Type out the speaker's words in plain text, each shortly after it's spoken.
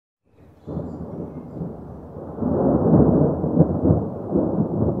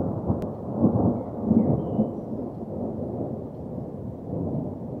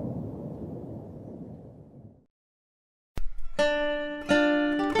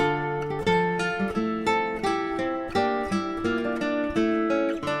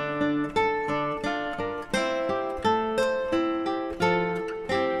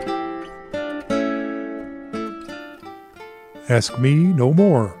Ask Me No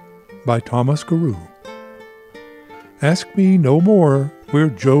More by Thomas Carew. Ask me no more where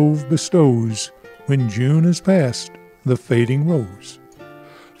Jove bestows, when June is past, the fading rose.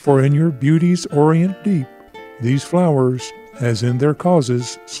 For in your beauty's orient deep, these flowers, as in their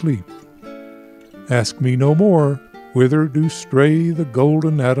causes, sleep. Ask me no more whither do stray the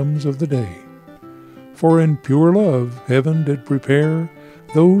golden atoms of the day. For in pure love heaven did prepare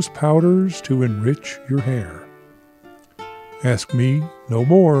those powders to enrich your hair. Ask me no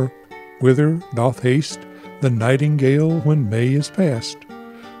more whither doth haste the nightingale when May is past,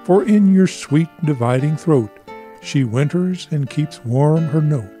 for in your sweet dividing throat she winters and keeps warm her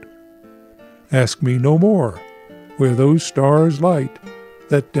note. Ask me no more where those stars light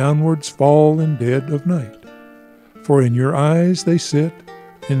that downwards fall in dead of night, for in your eyes they sit,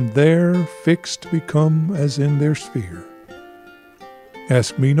 and there fixed become as in their sphere.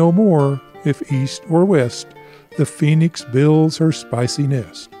 Ask me no more if east or west the phoenix builds her spicy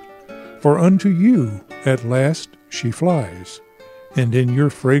nest, for unto you at last she flies, and in your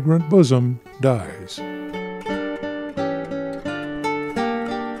fragrant bosom dies.